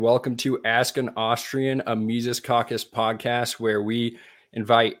Welcome to Ask an Austrian, a Mises Caucus podcast, where we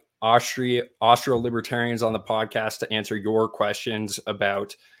invite Austro-libertarians on the podcast to answer your questions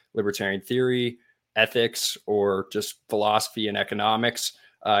about libertarian theory, ethics, or just philosophy and economics.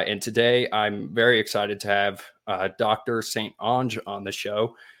 And today I'm very excited to have Dr. St. Onge on the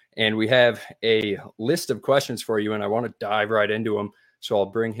show. And we have a list of questions for you, and I want to dive right into them. So I'll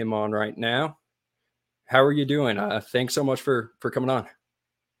bring him on right now. How are you doing? Thanks so much for coming on.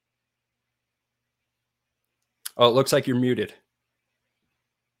 Oh, it looks like you're muted.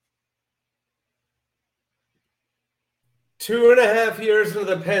 2.5 years into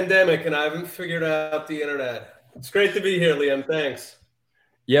the pandemic, and I haven't figured out the internet. It's great to be here, Liam. Thanks.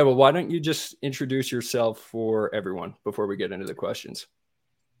 Yeah, well, why don't you just introduce yourself for everyone before we get into the questions?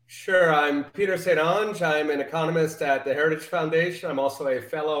 Sure. I'm Peter St. Onge. I'm an economist at the Heritage Foundation. I'm also a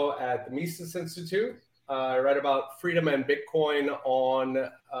fellow at the Mises Institute. I write about freedom and Bitcoin on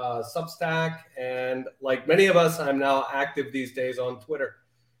Substack. And like many of us, I'm now active these days on Twitter.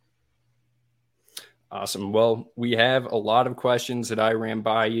 Awesome. Well, we have a lot of questions that I ran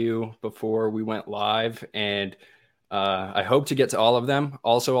by you before we went live, and I hope to get to all of them.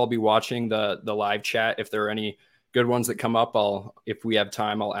 Also, I'll be watching the live chat. If there are any good ones that come up, if we have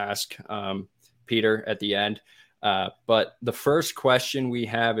time, I'll ask Peter at the end. But the first question we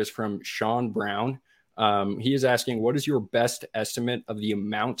have is from Sean Brown. He is asking, what is your best estimate of the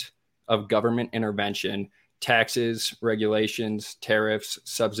amount of government intervention, taxes, regulations, tariffs,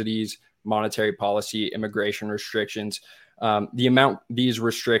 subsidies, monetary policy, immigration restrictions, the amount these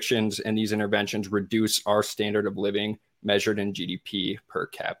restrictions and these interventions reduce our standard of living measured in GDP per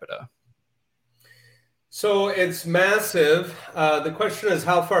capita? So it's massive. The question is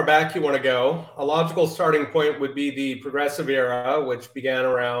how far back you want to go. A logical starting point would be the progressive era, which began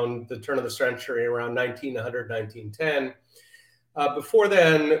around the turn of the century, around 1900, 1910. Before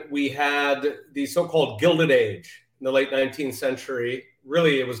then, we had the so-called Gilded Age in the late 19th century.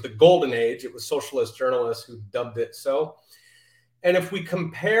 Really, it was the Golden Age. It was socialist journalists who dubbed it so. And if we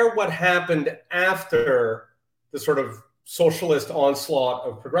compare what happened after the sort of socialist onslaught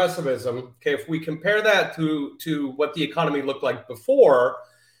of progressivism, okay, if we compare that to what the economy looked like before,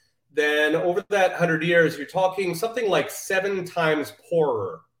 then over that 100 years, you're talking something like 7 times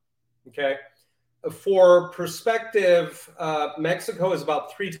poorer, okay? For perspective, Mexico is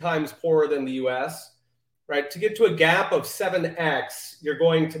about 3 times poorer than the US, right? To get to a gap of 7x, you're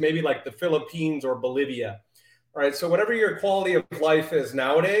going to maybe like the Philippines or Bolivia, right? So whatever your quality of life is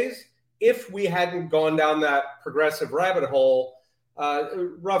nowadays, if we hadn't gone down that progressive rabbit hole,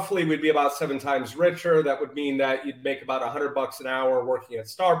 roughly we'd be about 7 times richer. That would mean that you'd make about $100 an hour working at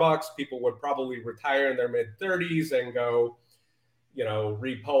Starbucks. People would probably retire in their mid-30s and go,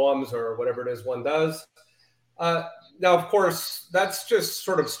 read poems or whatever it is one does. Now, of course, that's just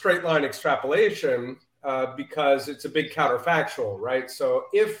sort of straight line extrapolation because it's a big counterfactual, right? So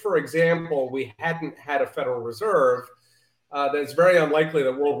if, for example, we hadn't had a Federal Reserve, then it's very unlikely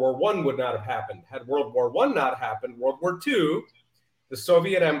that World War I would not have happened. Had World War I not happened, World War II, the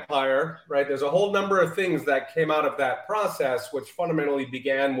Soviet Empire, right? There's a whole number of things that came out of that process, which fundamentally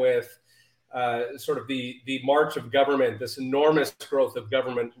began with sort of the march of government, this enormous growth of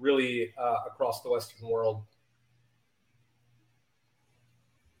government really across the Western world.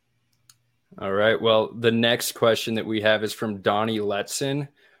 All right. Well, the next question that we have is from Donnie Letson,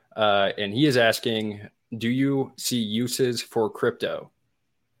 and he is asking, do you see uses for crypto?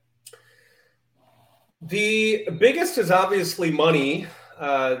 The biggest is obviously money.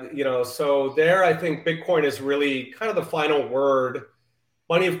 So there I think Bitcoin is really kind of the final word.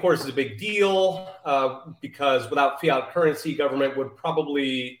 Money, of course, is a big deal because without fiat currency, government would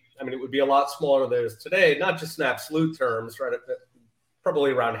probably, it would be a lot smaller than it is today, not just in absolute terms, right?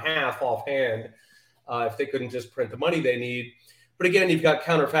 Probably around half offhand if they couldn't just print the money they need. But again, you've got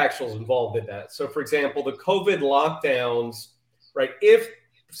counterfactuals involved in that. So for example, the COVID lockdowns, right? If,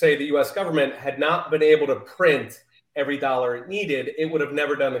 say, the US government had not been able to print every dollar it needed, it would have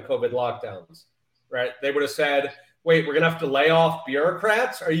never done the COVID lockdowns, right? They would have said, wait, we're going to have to lay off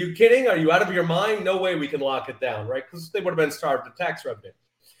bureaucrats? Are you kidding? Are you out of your mind? No way we can lock it down, right? Because they would have been starved of tax revenue.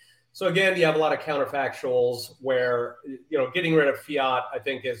 So again, you have a lot of counterfactuals where, getting rid of fiat, I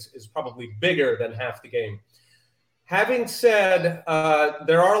think, is probably bigger than half the game. Having said,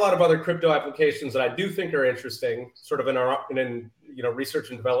 there are a lot of other crypto applications that I do think are interesting, sort of in research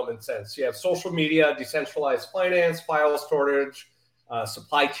and development sense. You have social media, decentralized finance, file storage,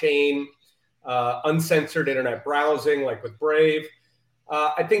 supply chain, uncensored internet browsing, like with Brave.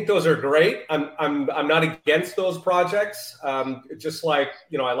 I think those are great. I'm not against those projects. Just like,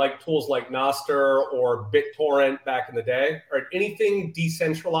 I like tools like Nostr or BitTorrent back in the day, or anything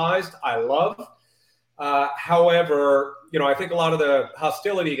decentralized, I love. However, I think a lot of the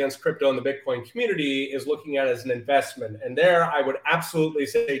hostility against crypto in the Bitcoin community is looking at it as an investment. And there, I would absolutely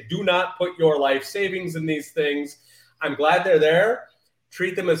say, do not put your life savings in these things. I'm glad they're there.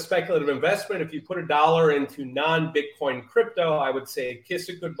 Treat them as speculative investment. If you put $1 into non-Bitcoin crypto, I would say kiss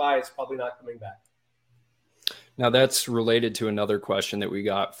it goodbye. It's probably not coming back. Now, that's related to another question that we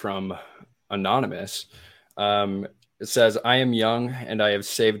got from Anonymous. It says, I am young and I have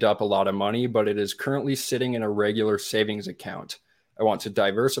saved up a lot of money, but it is currently sitting in a regular savings account. I want to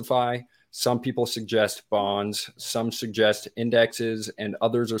diversify. Some people suggest bonds, some suggest indexes, and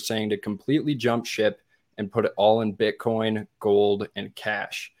others are saying to completely jump ship and put it all in Bitcoin, gold, and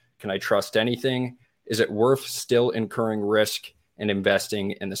cash. Can I trust anything? Is it worth still incurring risk and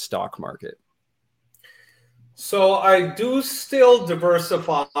investing in the stock market? So I do still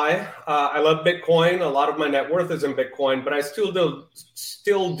diversify. I love Bitcoin. A lot of my net worth is in Bitcoin, but I still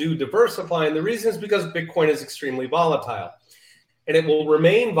do diversify. And the reason is because Bitcoin is extremely volatile. And it will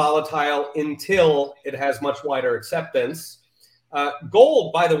remain volatile until it has much wider acceptance.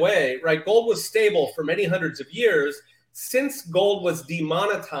 Gold, by the way, right? Gold was stable for many hundreds of years. Since gold was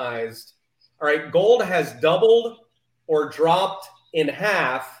demonetized, all right, gold has doubled or dropped in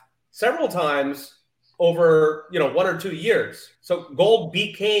half several times over 1 or 2 years. So gold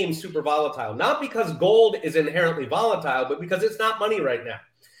became super volatile, not because gold is inherently volatile, but because it's not money right now.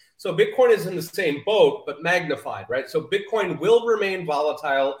 So Bitcoin is in the same boat, but magnified, right? So Bitcoin will remain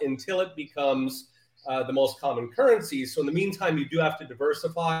volatile until it becomes the most common currency. So in the meantime, you do have to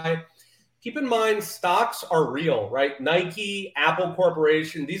diversify. Keep in mind, stocks are real, right? Nike, Apple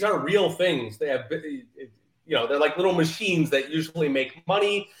Corporation, these are real things. They have, they're like little machines that usually make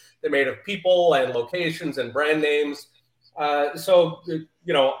money. They're made of people and locations and brand names. So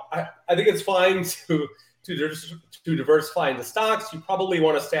I think it's fine to diversify into stocks. You probably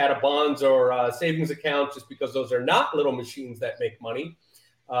want to stay out of bonds or savings accounts just because those are not little machines that make money.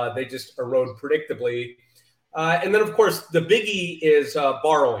 They just erode predictably. And then, of course, the biggie is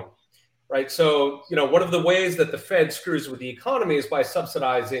borrowing, right? So, one of the ways that the Fed screws with the economy is by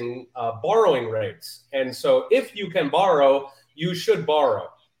subsidizing borrowing rates. And so if you can borrow, you should borrow.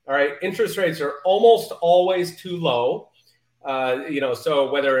 All right. Interest rates are almost always too low.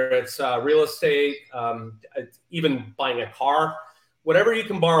 So whether it's real estate, even buying a car, whatever you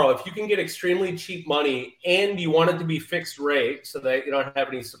can borrow, if you can get extremely cheap money and you want it to be fixed rate so that you don't have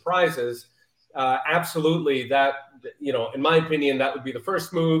any surprises, absolutely that, in my opinion, that would be the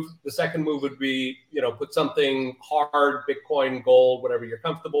first move. The second move would be, put something hard, Bitcoin, gold, whatever you're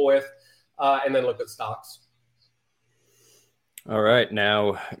comfortable with, and then look at stocks. All right.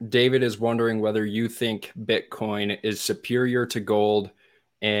 Now, David is wondering whether you think Bitcoin is superior to gold.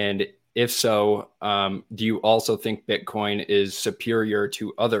 And if so, do you also think Bitcoin is superior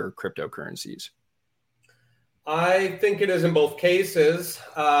to other cryptocurrencies? I think it is in both cases.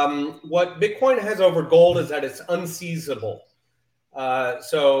 What Bitcoin has over gold is that it's unseizable.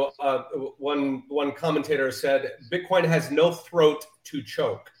 One commentator said, Bitcoin has no throat to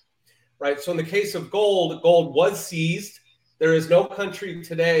choke, right? So in the case of gold, gold was seized. There is no country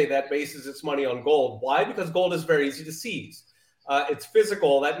today that bases its money on gold. Why? Because gold is very easy to seize. It's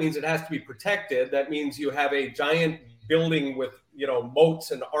physical. That means it has to be protected. That means you have a giant building with,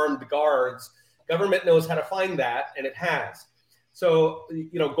 moats and armed guards. Government knows how to find that, and it has. So,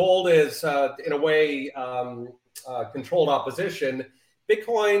 gold is, in a way, controlled opposition.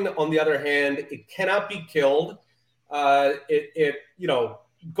 Bitcoin, on the other hand, it cannot be killed.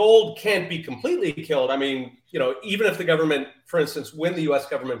 Gold can't be completely killed. I mean, even if the government, for instance, when the US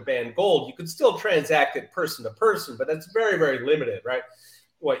government banned gold, you could still transact it person to person, but that's very, very limited, right?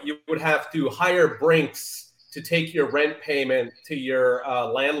 What you would have to hire Brinks to take your rent payment to your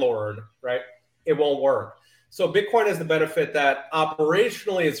landlord, right? It won't work. So Bitcoin has the benefit that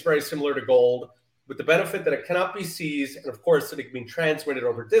operationally it's very similar to gold, with the benefit that it cannot be seized, and of course that it can be transmitted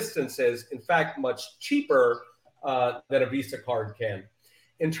over distances, in fact, much cheaper than a Visa card can.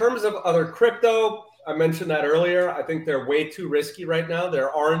 In terms of other crypto, I mentioned that earlier. I think they're way too risky right now. They're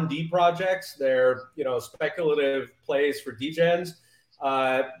R&D projects. They're, speculative plays for degens.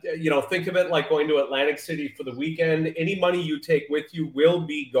 Think of it like going to Atlantic City for the weekend. Any money you take with you will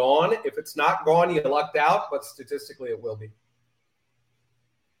be gone. If it's not gone, you lucked out, but statistically it will be.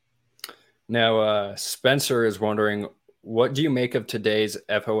 Now, Spencer is wondering, what do you make of today's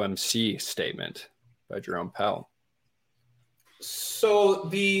FOMC statement by Jerome Powell? So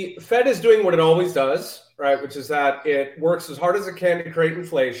the Fed is doing what it always does, right? Which is that it works as hard as it can to create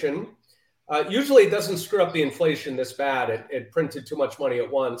inflation. Usually it doesn't screw up the inflation this bad. It printed too much money at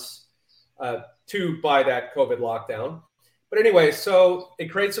once to buy that COVID lockdown. But anyway, so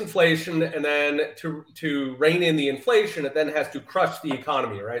it creates inflation, and then to rein in the inflation, it then has to crush the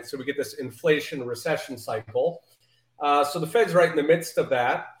economy, right? So we get this inflation recession cycle. So the Fed's right in the midst of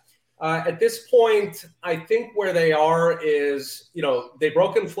that. At this point, I think where they are is, they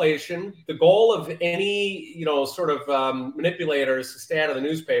broke inflation. The goal of any, sort of manipulator is to stay out of the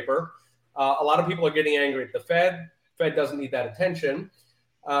newspaper. A lot of people are getting angry at the Fed. Fed doesn't need that attention.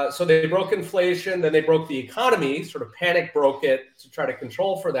 So they broke inflation, then they broke the economy, sort of panic broke it to try to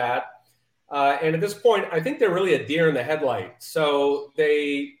control for that. And at this point, I think they're really a deer in the headlight. So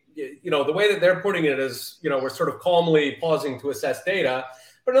they, the way that they're putting it is, we're sort of calmly pausing to assess data.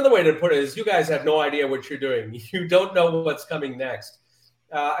 But another way to put it is you guys have no idea what you're doing. You don't know what's coming next.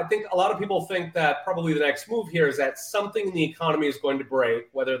 I think a lot of people think that probably the next move here is that something in the economy is going to break,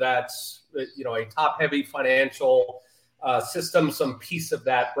 whether that's, a top-heavy financial system, some piece of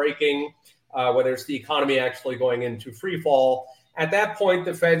that breaking, whether it's the economy actually going into free fall. At that point,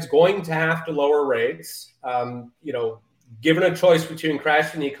 the Fed's going to have to lower rates. Given a choice between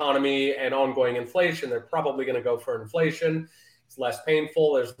crashing the economy and ongoing inflation, they're probably going to go for inflation. It's less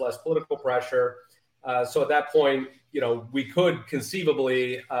painful. There's less political pressure. So at that point, we could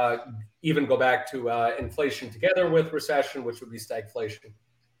conceivably even go back to inflation together with recession, which would be stagflation.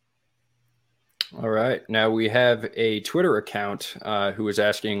 All right. Now we have a Twitter account who is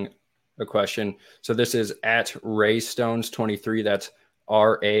asking a question. So this is at Raystones23. That's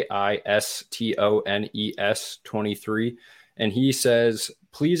Raistones 23. And he says,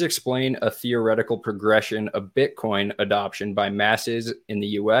 please explain a theoretical progression of Bitcoin adoption by masses in the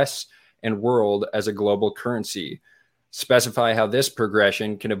US and world as a global currency. Specify how this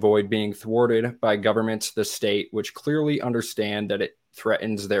progression can avoid being thwarted by governments, the state, which clearly understand that it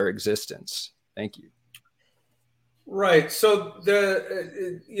threatens their existence. Thank you. Right. So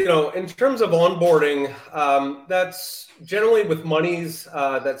in terms of onboarding, that's generally with monies,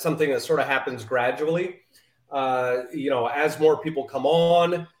 that's something that sort of happens gradually. As more people come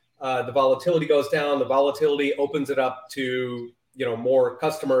on, the volatility goes down, the volatility opens it up to, more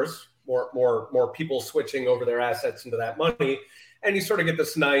customers, more people switching over their assets into that money. And you sort of get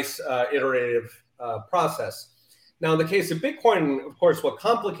this nice iterative process. Now, in the case of Bitcoin, of course, what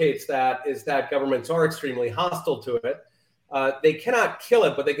complicates that is that governments are extremely hostile to it. They cannot kill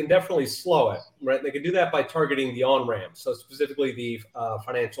it, but they can definitely slow it, right? They can do that by targeting the on-ramps, so specifically the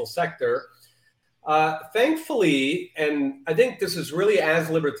financial sector. Thankfully, and I think this is really as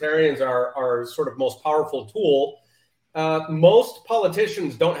libertarians our sort of most powerful tool, most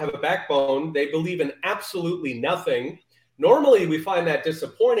politicians don't have a backbone. They believe in absolutely nothing. Normally, we find that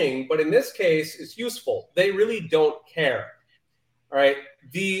disappointing, but in this case, it's useful. They really don't care. All right.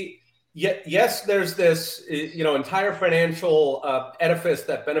 Yes, there's this, entire financial edifice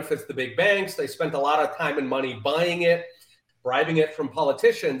that benefits the big banks. They spent a lot of time and money buying it, bribing it from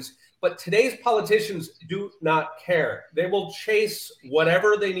politicians. But today's politicians do not care. They will chase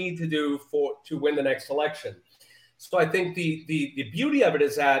whatever they need to do to win the next election. So I think the beauty of it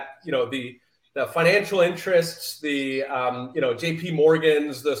is that, the financial interests, the JP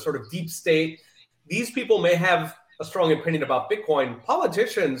Morgans, the sort of deep state, these people may have a strong opinion about Bitcoin.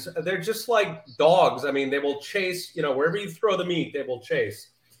 Politicians, they're just like dogs. I mean, they will chase, wherever you throw the meat, they will chase.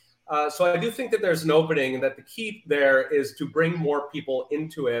 So I do think that there's an opening, and that the key there is to bring more people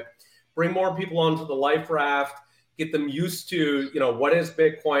into it, bring more people onto the life raft, get them used to, what is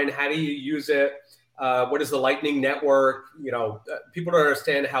Bitcoin? How do you use it? What is the Lightning Network? People don't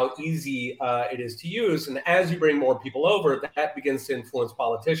understand how easy it is to use. And as you bring more people over, that begins to influence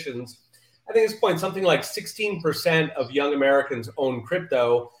politicians. I think at this point, something like 16% of young Americans own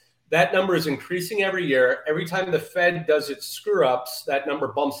crypto. That number is increasing every year. Every time the Fed does its screw ups, that number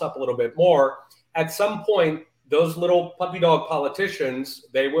bumps up a little bit more. At some point, those little puppy dog politicians,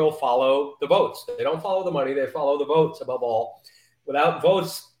 they will follow the votes. They don't follow the money. They follow the votes above all. Without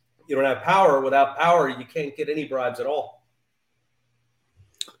votes, you don't have power. Without power, you can't get any bribes at all.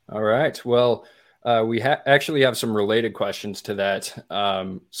 All right. Well, we actually have some related questions to that.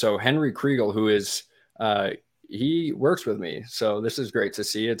 So Henry Kriegel, who is he works with me, so this is great to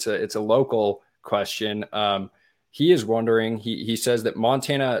see. It's a local question. He is wondering. He says that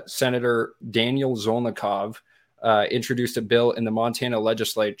Montana Senator Daniel Zolnikov introduced a bill in the Montana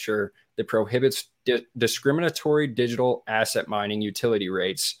legislature that prohibits discriminatory digital asset mining utility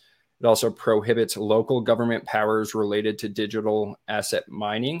rates. It also prohibits local government powers related to digital asset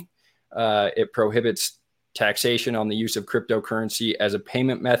mining. It prohibits taxation on the use of cryptocurrency as a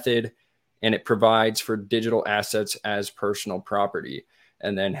payment method, and it provides for digital assets as personal property.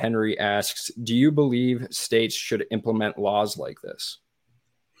 And then Henry asks, do you believe states should implement laws like this?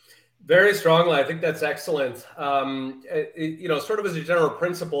 Very strongly. I think that's excellent. Sort of as a general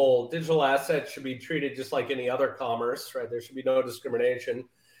principle, digital assets should be treated just like any other commerce, right? There should be no discrimination.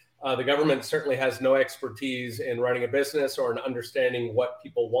 The government certainly has no expertise in running a business or in understanding what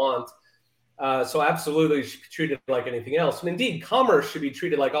people want. So absolutely should be treated like anything else. And indeed, commerce should be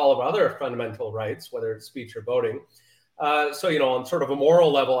treated like all of other fundamental rights, whether it's speech or voting. On sort of a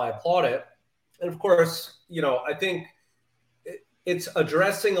moral level, I applaud it. And of course, I think it's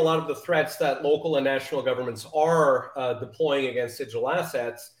addressing a lot of the threats that local and national governments are deploying against digital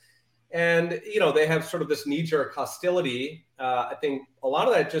assets. And, they have sort of this knee-jerk hostility. I think a lot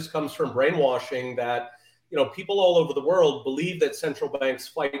of that just comes from brainwashing that, people all over the world believe that central banks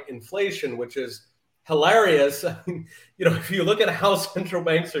fight inflation, which is hilarious. If you look at how central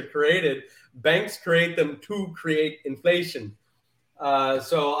banks are created, banks create them to create inflation.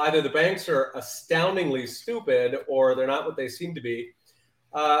 So either the banks are astoundingly stupid or they're not what they seem to be.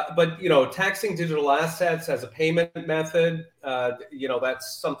 But taxing digital assets as a payment method,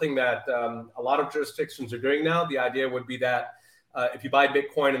 that's something that a lot of jurisdictions are doing now. The idea would be that if you buy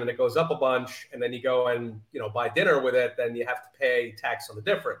Bitcoin and then it goes up a bunch and then you go and, buy dinner with it, then you have to pay tax on the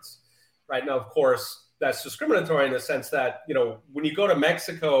difference. Right now, of course, that's discriminatory in the sense that, when you go to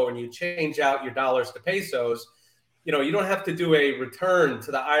Mexico and you change out your dollars to pesos, you don't have to do a return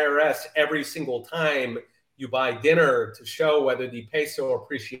to the IRS every single time you buy dinner to show whether the peso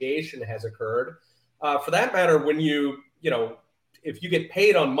appreciation has occurred. For that matter, when if you get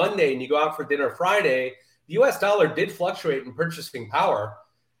paid on Monday and you go out for dinner Friday, the US dollar did fluctuate in purchasing power.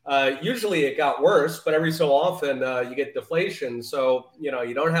 Usually it got worse, but every so often you get deflation. So,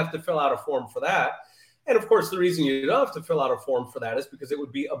 you don't have to fill out a form for that. And of course, the reason you don't have to fill out a form for that is because it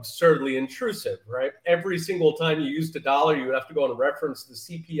would be absurdly intrusive, right? Every single time you used a dollar, you would have to go and reference the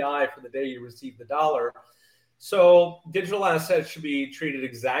CPI for the day you received the dollar. So digital assets should be treated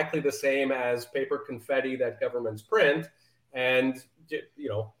exactly the same as paper confetti that governments print. And,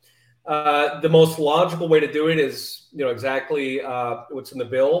 the most logical way to do it is, exactly what's in the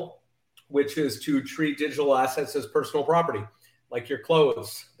bill, which is to treat digital assets as personal property. Like your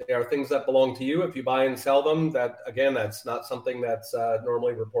clothes. They are things that belong to you. If you buy and sell them, that's not something that's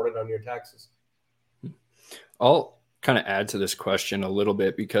normally reported on your taxes. I'll kind of add to this question a little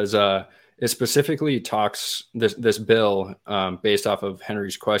bit because it specifically talks this bill based off of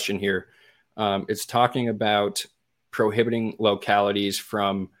Henry's question here. It's talking about prohibiting localities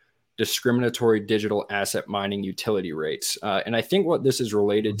from discriminatory digital asset mining utility rates. And I think what this is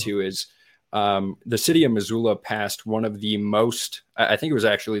related to is the city of Missoula passed one of the most, I think it was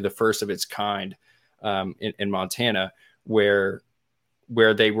actually the first of its kind in Montana, where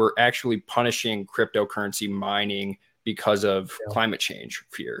they were actually punishing cryptocurrency mining because of climate change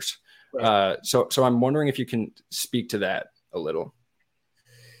fears. Right. So I'm wondering if you can speak to that a little.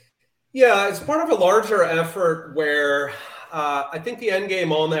 Yeah, it's part of a larger effort where I think the end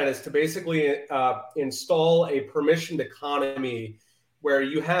game on that is to basically install a permissioned economy where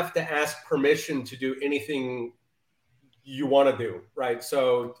you have to ask permission to do anything you want to do, right?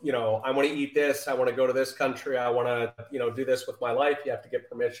 So, I want to eat this, I want to go to this country, I want to, do this with my life, you have to get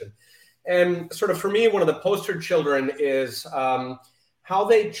permission. And sort of for me, one of the poster children is how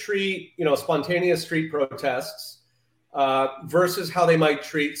they treat, spontaneous street protests versus how they might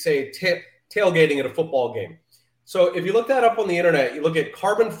treat, say, tailgating at a football game. So if you look that up on the internet, you look at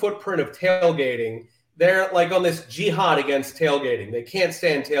carbon footprint of tailgating, they're like on this jihad against tailgating. They can't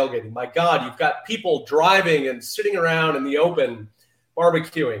stand tailgating. My God, you've got people driving and sitting around in the open,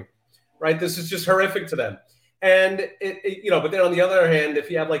 barbecuing, right? This is just horrific to them. And, but then on the other hand, if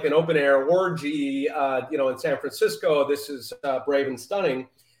you have like an open air orgy, in San Francisco, this is brave and stunning.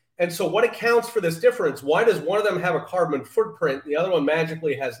 And so what accounts for this difference? Why does one of them have a carbon footprint? The other one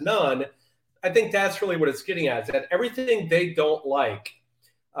magically has none. I think that's really what it's getting at, is that everything they don't like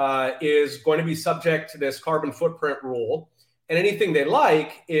is going to be subject to this carbon footprint rule. And anything they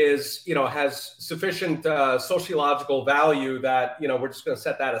like is, has sufficient sociological value that, we're just going to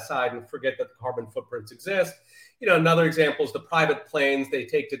set that aside and forget that the carbon footprints exist. Another example is the private planes they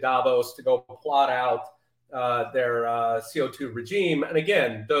take to Davos to go plot out their CO2 regime. And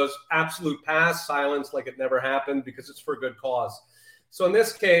again, those absolute pass silence like it never happened because it's for a good cause. So in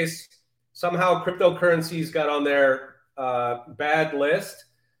this case, somehow cryptocurrencies got on their bad list.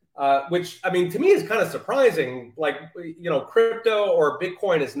 Which, I mean, to me is kind of surprising. Like, crypto or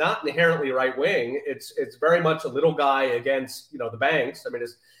Bitcoin is not inherently right wing. It's very much a little guy against, the banks. I mean,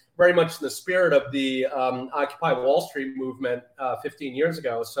 it's very much in the spirit of the Occupy Wall Street movement 15 years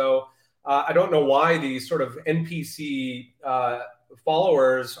ago. So I don't know why these sort of NPC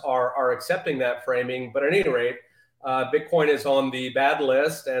followers are accepting that framing, but at any rate, Bitcoin is on the bad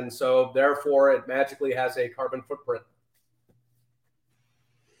list, and so therefore it magically has a carbon footprint.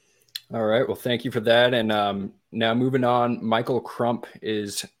 All right. Well, thank you for that. And now moving on, Michael Crump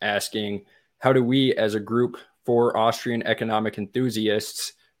is asking, how do we as a group for Austrian economic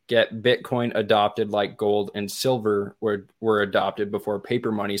enthusiasts get Bitcoin adopted like gold and silver were adopted before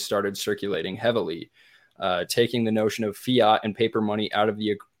paper money started circulating heavily? Taking the notion of fiat and paper money out of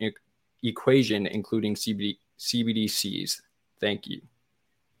the equation, including CBDCs. Thank you.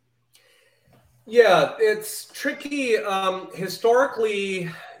 Yeah, it's tricky. Historically,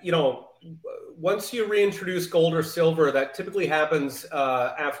 once you reintroduce gold or silver, that typically happens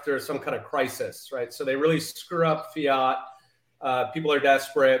after some kind of crisis, right? So they really screw up fiat. People are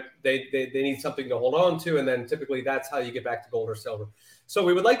desperate. They need something to hold on to. And then typically that's how you get back to gold or silver. So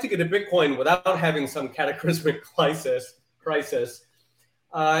we would like to get to Bitcoin without having some cataclysmic crisis.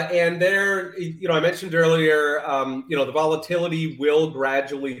 And there, I mentioned earlier, the volatility will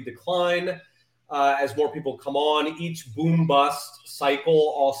gradually decline as more people come on. Each boom bust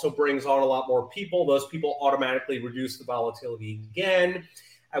cycle also brings on a lot more people. Those people automatically reduce the volatility again,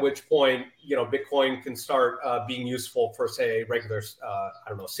 at which point, Bitcoin can start being useful for, say, regular,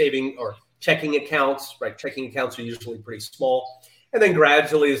 saving or checking accounts, right? Checking accounts are usually pretty small. And then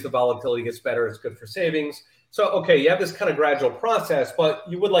gradually, as the volatility gets better, it's good for savings. So, okay, you have this kind of gradual process, but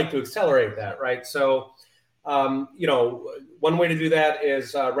you would like to accelerate that, right? So, one way to do that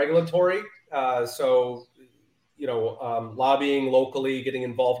is regulatory. Lobbying locally, getting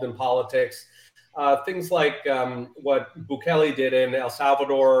involved in politics, things like what Bukele did in El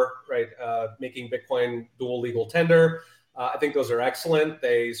Salvador, right? Making Bitcoin dual legal tender. I think those are excellent.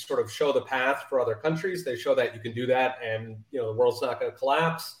 They sort of show the path for other countries. They show that you can do that and, the world's not going to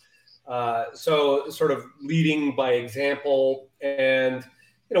collapse. So sort of leading by example. And,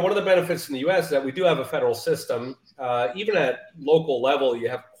 one of the benefits in the US is that we do have a federal system. Even at local level, you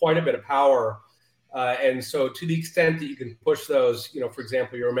have quite a bit of power. And so to the extent that you can push those, for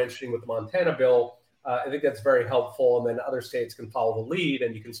example, you were mentioning with the Montana bill, I think that's very helpful. And then other states can follow the lead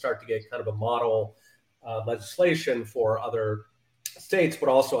and you can start to get kind of a model legislation for other states, but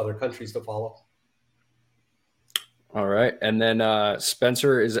also other countries to follow. All right. And then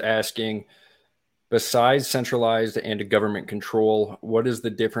Spencer is asking, besides centralized and government control, what is the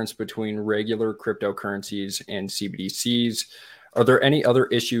difference between regular cryptocurrencies and CBDCs? Are there any other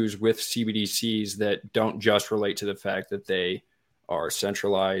issues with CBDCs that don't just relate to the fact that they are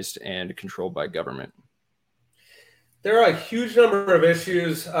centralized and controlled by government? There are a huge number of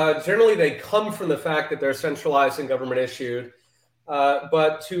issues. Generally, they come from the fact that they're centralized and government issued.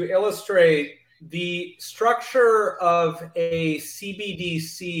 But to illustrate, the structure of a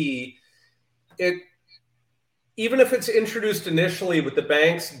CBDC, even if it's introduced initially with the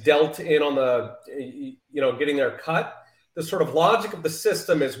banks dealt in on the, getting their cut, the sort of logic of the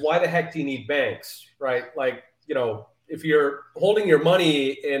system is, why the heck do you need banks, right? Like, if you're holding your money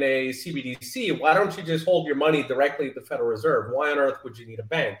in a CBDC, why don't you just hold your money directly at the Federal Reserve? Why on earth would you need a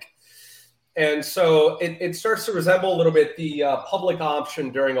bank? And so it starts to resemble a little bit the public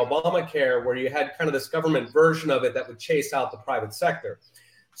option during Obamacare, where you had kind of this government version of it that would chase out the private sector.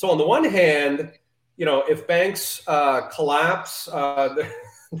 So on the one hand, if banks collapse,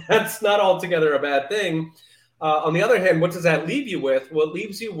 that's not altogether a bad thing. On the other hand, what does that leave you with? Well, it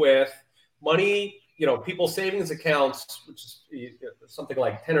leaves you with money, people's savings accounts, which is something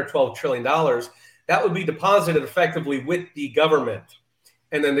like 10 or 12 trillion dollars, that would be deposited effectively with the government.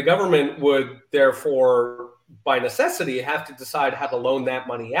 And then the government would therefore, by necessity, have to decide how to loan that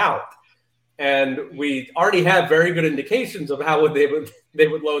money out. And we already have very good indications of how they would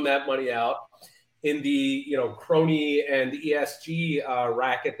loan that money out in the crony and ESG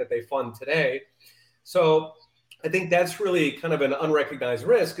racket that they fund today. So I think that's really kind of an unrecognized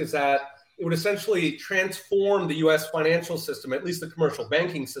risk, is that it would essentially transform the US financial system, at least the commercial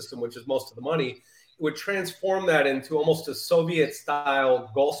banking system, which is most of the money. It would transform that into almost a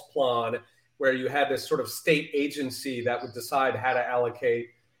Soviet-style Gosplan, where you had this sort of state agency that would decide how to allocate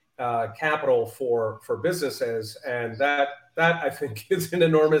capital for businesses. And that I think is an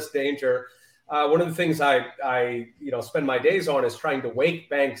enormous danger. One of the things I spend my days on is trying to wake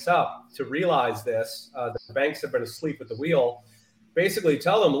banks up to realize this. The banks have been asleep at the wheel. Basically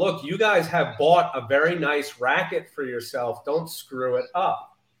tell them, look, you guys have bought a very nice racket for yourself. Don't screw it up.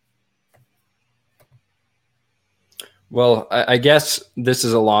 Well, I guess this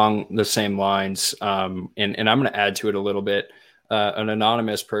is along the same lines, and I'm going to add to it a little bit. an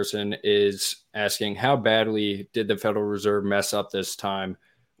anonymous person is asking, how badly did the Federal Reserve mess up this time?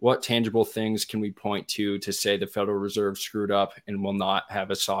 What tangible things can we point to say the Federal Reserve screwed up and will not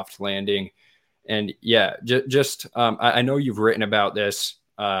have a soft landing? And yeah, I know you've written about this.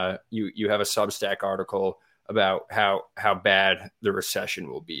 You have a Substack article about how bad the recession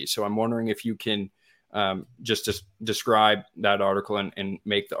will be. So I'm wondering if you can just describe that article and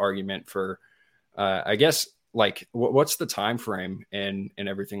make the argument for, I guess, like what's the time frame and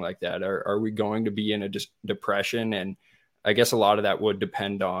everything like that? Are we going to be in a depression? And I guess a lot of that would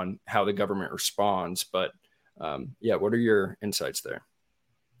depend on how the government responds. But yeah, what are your insights there?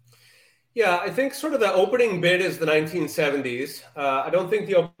 Yeah, I think sort of the opening bid is the 1970s. I don't think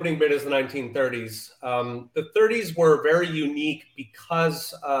the opening bid is the 1930s. The 30s were very unique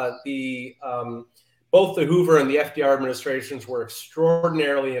because both the Hoover and the FDR administrations were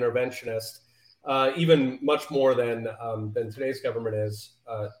extraordinarily interventionist, even much more than today's government is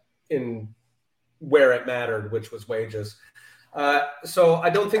in where it mattered, which was wages. So I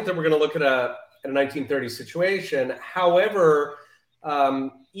don't think that we're going to look at a 1930s situation. However,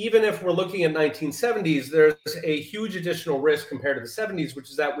 even if we're looking at 1970s, there's a huge additional risk compared to the 70s, which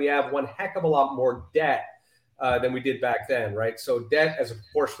is that we have one heck of a lot more debt than we did back then, right? So debt as a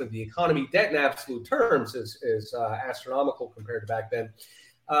proportion of the economy, debt in absolute terms is astronomical compared to back then.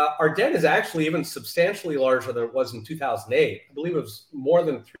 Our debt is actually even substantially larger than it was in 2008. I believe it was more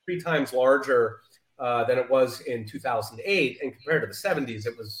than 3 times larger than it was in 2008, and compared to the 70s,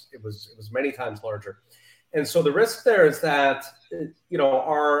 it was many times larger. And so the risk there is that,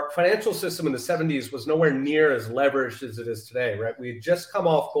 our financial system in the 70s was nowhere near as leveraged as it is today, right? We had just come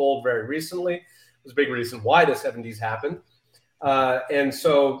off gold very recently. It was a big reason why the 70s happened. And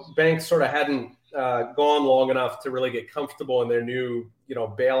so banks sort of hadn't gone long enough to really get comfortable in their new,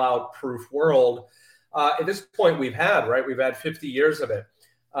 bailout-proof world. At this point, we've had 50 years of it.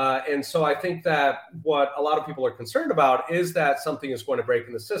 And so I think that what a lot of people are concerned about is that something is going to break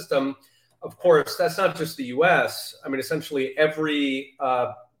in the system. Of course, that's not just the U.S. I mean, essentially every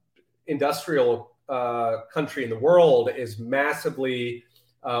industrial country in the world is massively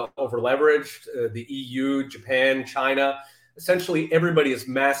over-leveraged. The EU, Japan, China, essentially everybody is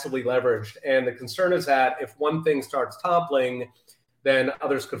massively leveraged. And the concern is that if one thing starts toppling, then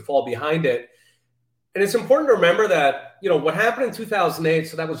others could fall behind it. And it's important to remember that, what happened in 2008,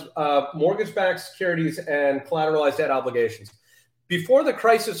 so that was mortgage-backed securities and collateralized debt obligations. Before the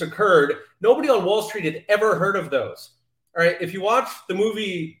crisis occurred, nobody on Wall Street had ever heard of those. All right, if you watch the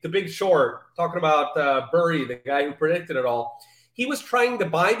movie The Big Short, talking about Burry, the guy who predicted it all, he was trying to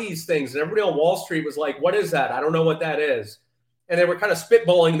buy these things, and everybody on Wall Street was like, what is that? I don't know what that is. And they were kind of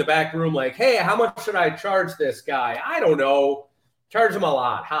spitballing in the back room like, hey, how much should I charge this guy? I don't know. Charge him a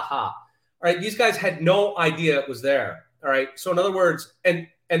lot. Ha ha. All right, these guys had no idea it was there. All right, so in other words, and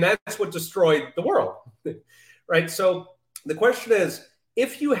that's what destroyed the world, right? So the question is,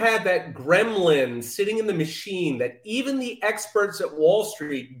 if you had that gremlin sitting in the machine that even the experts at Wall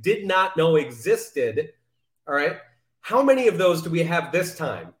Street did not know existed, all right, how many of those do we have this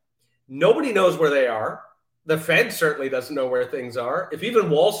time? Nobody knows where they are. The Fed certainly doesn't know where things are. If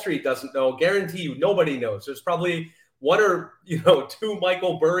even Wall Street doesn't know, guarantee you nobody knows. There's probably one or 2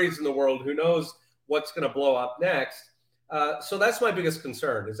 Michael Burrys in the world who knows what's going to blow up next. So that's my biggest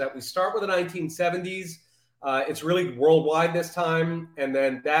concern, is that we start with the 1970s. It's really worldwide this time, and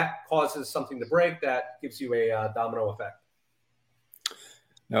then that causes something to break that gives you a domino effect.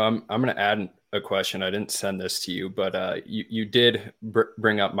 No, I'm going to add a question. I didn't send this to you, but you did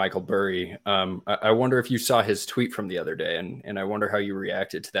bring up Michael Burry. I wonder if you saw his tweet from the other day, and I wonder how you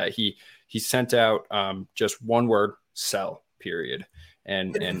reacted to that. He sent out just one word, sell, period,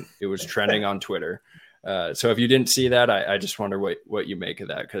 and it was trending on Twitter. So if you didn't see that, I just wonder what you make of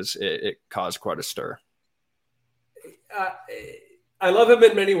that, because it caused quite a stir. I love him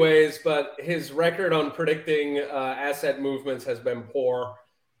in many ways, but his record on predicting asset movements has been poor.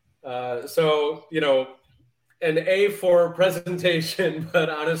 So, an A for presentation, but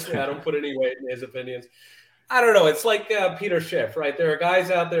honestly, I don't put any weight in his opinions. I don't know. It's like Peter Schiff, right? There are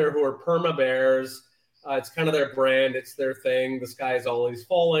guys out there who are perma bears. It's kind of their brand. It's their thing. The sky is always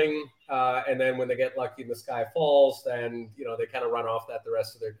falling. And then when they get lucky and the sky falls, then, they kind of run off that the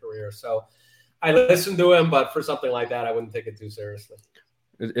rest of their career. So I listen to him, but for something like that, I wouldn't take it too seriously.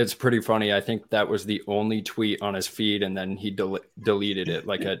 It's pretty funny. I think that was the only tweet on his feed, and then he deleted it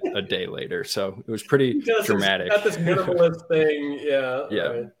like a day later. So it was pretty dramatic. Got this minimalist thing. Yeah. Yeah.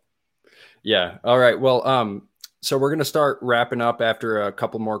 Right. Yeah. All right. Well, so we're going to start wrapping up after a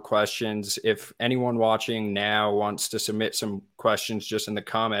couple more questions. If anyone watching now wants to submit some questions just in the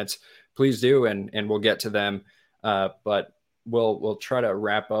comments, please do, and we'll get to them. But we'll try to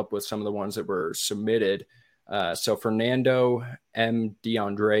wrap up with some of the ones that were submitted. So Fernando M.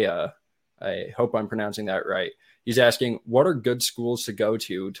 DeAndrea, I hope I'm pronouncing that right. He's asking, what are good schools to go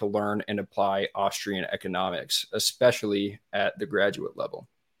to learn and apply Austrian economics, especially at the graduate level?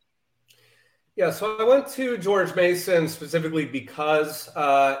 Yeah, so I went to George Mason specifically because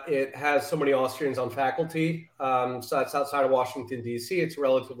it has so many Austrians on faculty. So that's outside of Washington, D.C. It's a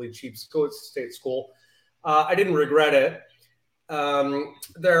relatively cheap school. It's a state school. I didn't regret it.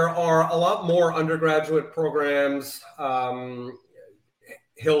 There are a lot more undergraduate programs.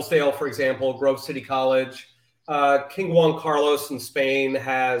 Hillsdale, for example, Grove City College. King Juan Carlos in Spain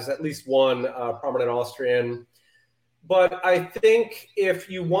has at least one prominent Austrian. But I think if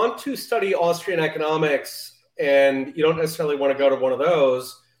you want to study Austrian economics and you don't necessarily want to go to one of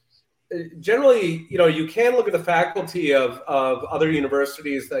those, generally, you can look at the faculty of other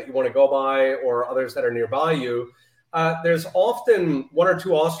universities that you want to go by or others that are nearby you. There's often one or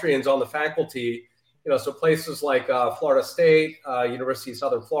two Austrians on the faculty, so places like Florida State, University of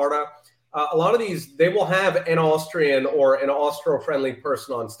Southern Florida. A lot of these, they will have an Austrian or an Austro-friendly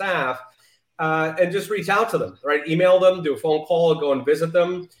person on staff, and just reach out to them, right? Email them, do a phone call, go and visit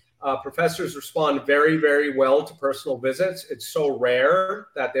them. Professors respond very, very well to personal visits. It's so rare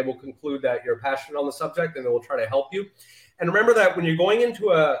that they will conclude that you're passionate on the subject and they will try to help you. And remember that when you're going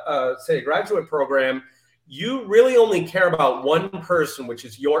into say, a graduate program, you really only care about one person, which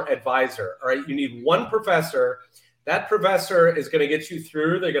is your advisor, all right? You need one professor. That professor is going to get you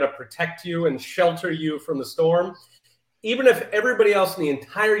through. They're going to protect you and shelter you from the storm. Even if everybody else in the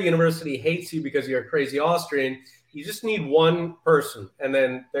entire university hates you because you're a crazy Austrian, you just need one person, and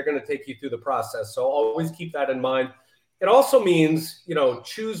then they're going to take you through the process. So always keep that in mind. It also means,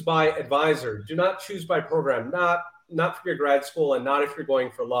 choose by advisor. Do not choose by program, not for your grad school and not if you're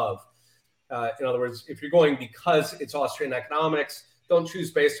going for love. In other words, if you're going because it's Austrian economics, don't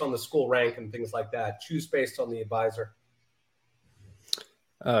choose based on the school rank and things like that. Choose based on the advisor.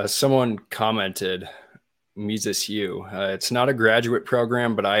 Someone commented, Mises U. It's not a graduate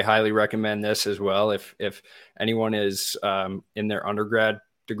program, but I highly recommend this as well. If anyone is in their undergrad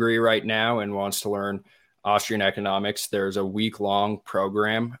degree right now and wants to learn Austrian economics, there's a week-long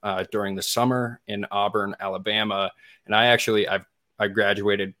program during the summer in Auburn, Alabama. And I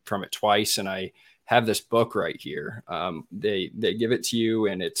graduated from it twice, and I have this book right here. They give it to you,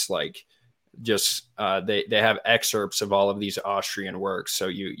 and it's like just they have excerpts of all of these Austrian works. So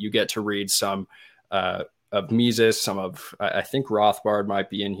you get to read some of Mises, some of, I think Rothbard might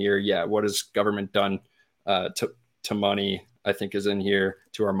be in here. Yeah. What has government done to money, I think is in here,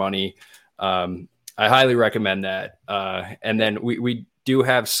 to our money. I highly recommend that. And then we do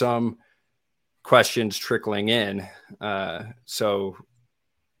have some questions trickling in. So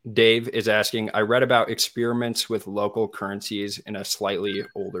Dave is asking, I read about experiments with local currencies in a slightly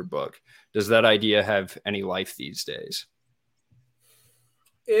older book. Does that idea have any life these days?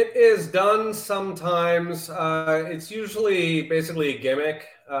 It is done sometimes. It's usually basically a gimmick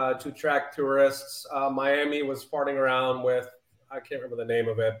to attract tourists. Miami was farting around with, I can't remember the name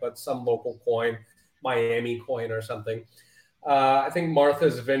of it, but some local coin, Miami coin or something. I think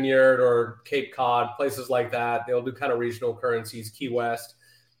Martha's Vineyard or Cape Cod, places like that, they'll do kind of regional currencies, Key West.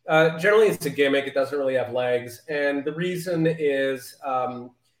 Generally, it's a gimmick. It doesn't really have legs. And the reason is,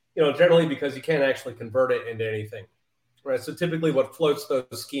 generally because you can't actually convert it into anything. Right. So typically what floats those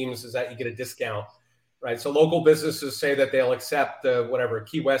schemes is that you get a discount, right? So local businesses say that they'll accept the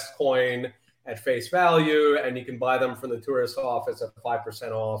Key West coin at face value, and you can buy them from the tourist office at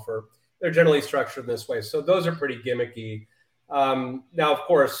 5% off, or they're generally structured in this way. So those are pretty gimmicky. Now, of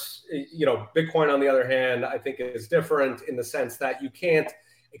course, Bitcoin, on the other hand, I think is different in the sense that you can't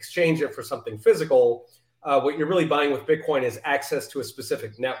exchange it for something physical. What you're really buying with Bitcoin is access to a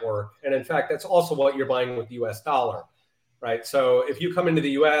specific network. And in fact, that's also what you're buying with the US dollar. Right. So if you come into the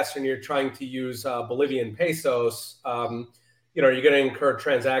U.S. and you're trying to use Bolivian pesos, you're going to incur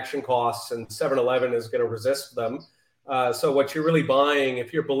transaction costs, and 7-Eleven is going to resist them. So what you're really buying,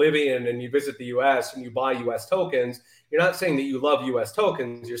 if you're Bolivian and you visit the U.S. and you buy U.S. tokens, you're not saying that you love U.S.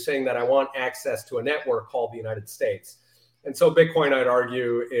 tokens. You're saying that I want access to a network called the United States. And so Bitcoin, I'd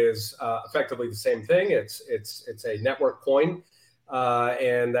argue, is effectively the same thing. It's a network coin.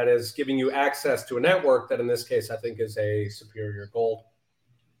 And that is giving you access to a network that in this case, I think is a superior gold.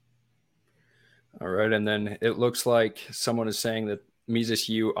 All right. And then it looks like someone is saying that Mises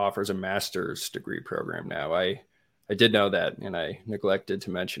U offers a master's degree program now. I did know that, and I neglected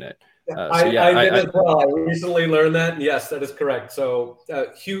to mention it. I did as well. I recently learned that. And yes, that is correct. So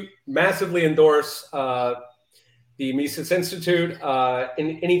massively endorse the the Mises Institute.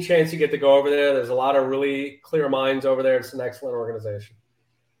 In any chance you get to go over there, there's a lot of really clear minds over there. It's an excellent organization.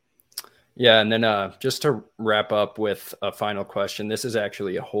 Yeah, and then just to wrap up with a final question, this is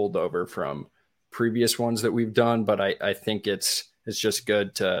actually a holdover from previous ones that we've done, but I think it's just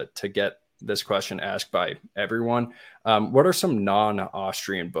good to get this question asked by everyone. What are some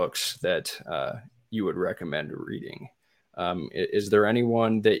non-Austrian books that you would recommend reading? Is there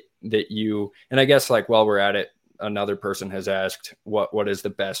anyone that you, and I guess like while we're at it, another person has asked what is the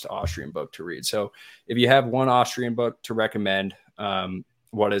best Austrian book to read? So if you have one Austrian book to recommend,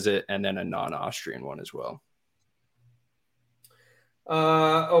 what is it? And then a non-Austrian one as well.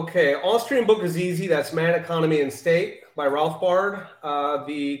 Okay. Austrian book is easy. That's Man, Economy, and State by Rothbard.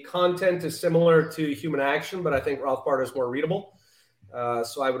 The content is similar to Human Action, but I think Rothbard is more readable.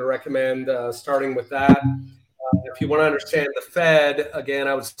 So I would recommend starting with that. If you want to understand the Fed, again,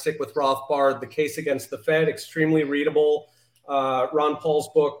 I would stick with Rothbard. The Case Against the Fed, extremely readable. Ron Paul's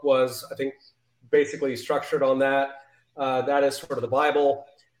book was, I think, basically structured on that. That is sort of the Bible.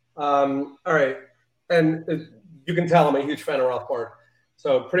 All right. And you can tell I'm a huge fan of Rothbard.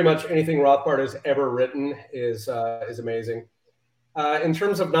 So pretty much anything Rothbard has ever written is amazing. In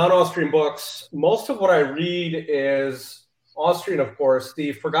terms of non-Austrian books, most of what I read is Austrian, of course.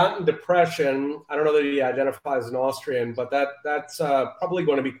 The Forgotten Depression, I don't know that he identifies as an Austrian, but that's probably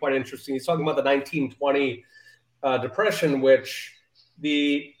going to be quite interesting. He's talking about the 1920 Depression, which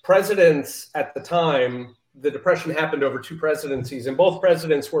the presidents at the time, the Depression happened over two presidencies, and both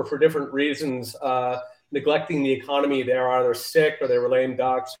presidents were for different reasons neglecting the economy. They were either sick or they were lame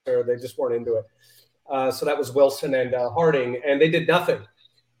ducks or they just weren't into it. So that was Wilson and Harding, and they did nothing.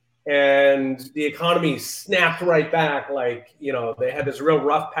 And the economy snapped right back. Like, they had this real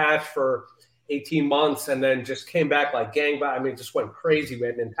rough patch for 18 months and then just came back like gangbusters. I mean, it just went crazy. We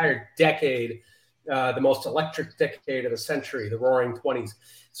had an entire decade, the most electric decade of the century, the Roaring 20s.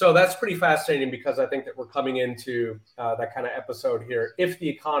 So that's pretty fascinating because I think that we're coming into that kind of episode here. If the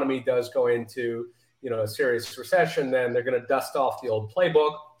economy does go into, a serious recession, then they're going to dust off the old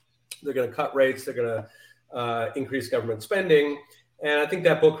playbook. They're going to cut rates. They're going to increase government spending. And I think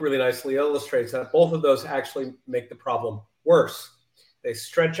that book really nicely illustrates that both of those actually make the problem worse. They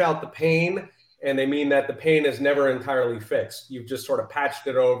stretch out the pain, and they mean that the pain is never entirely fixed. You've just sort of patched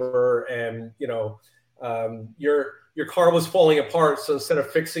it over, and your car was falling apart. So instead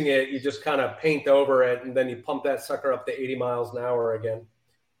of fixing it, you just kind of paint over it, and then you pump that sucker up to 80 miles an hour again.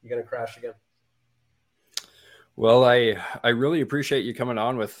 You're going to crash again. Well, I really appreciate you coming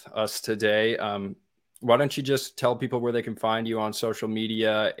on with us today. Why don't you just tell people where they can find you on social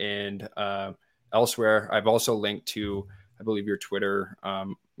media and elsewhere? I've also linked to, I believe, your Twitter,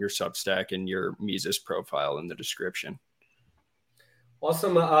 your Substack, and your Mises profile in the description.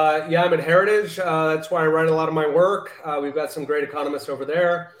 Awesome. Yeah, I'm at Heritage. That's where I write a lot of my work. We've got some great economists over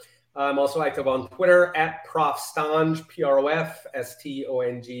there. I'm also active on Twitter at Prof Stonge, ProfStonge.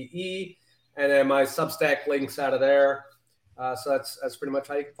 And then my Substack links out of there. So that's pretty much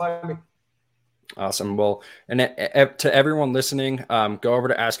how you can find me. Awesome. Well, and to everyone listening, go over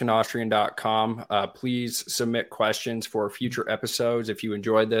to askanaustrian.com. Please submit questions for future episodes. If you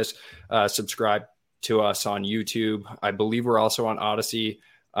enjoyed this, subscribe to us on YouTube. I believe we're also on Odyssey,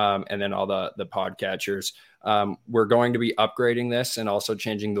 and then all the podcatchers. We're going to be upgrading this and also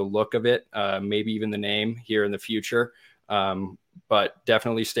changing the look of it, maybe even the name here in the future. But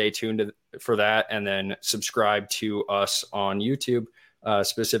definitely stay tuned for that, and then subscribe to us on YouTube.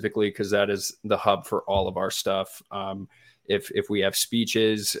 Specifically because that is the hub for all of our stuff. If we have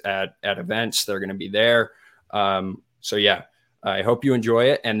speeches at events, they're going to be there. So yeah, I hope you enjoy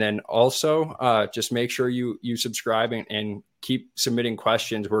it. And then also just make sure you subscribe and keep submitting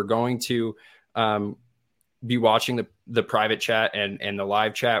questions. We're going to be watching the private chat and the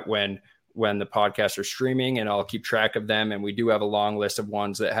live chat when the podcasts are streaming, and I'll keep track of them. And we do have a long list of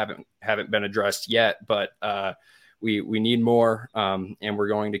ones that haven't been addressed yet, but we need more, and we're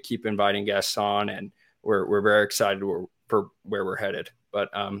going to keep inviting guests on, and we're very excited for where we're headed. But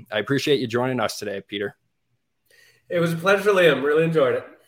I appreciate you joining us today, Peter. It was a pleasure, Liam. Really enjoyed it.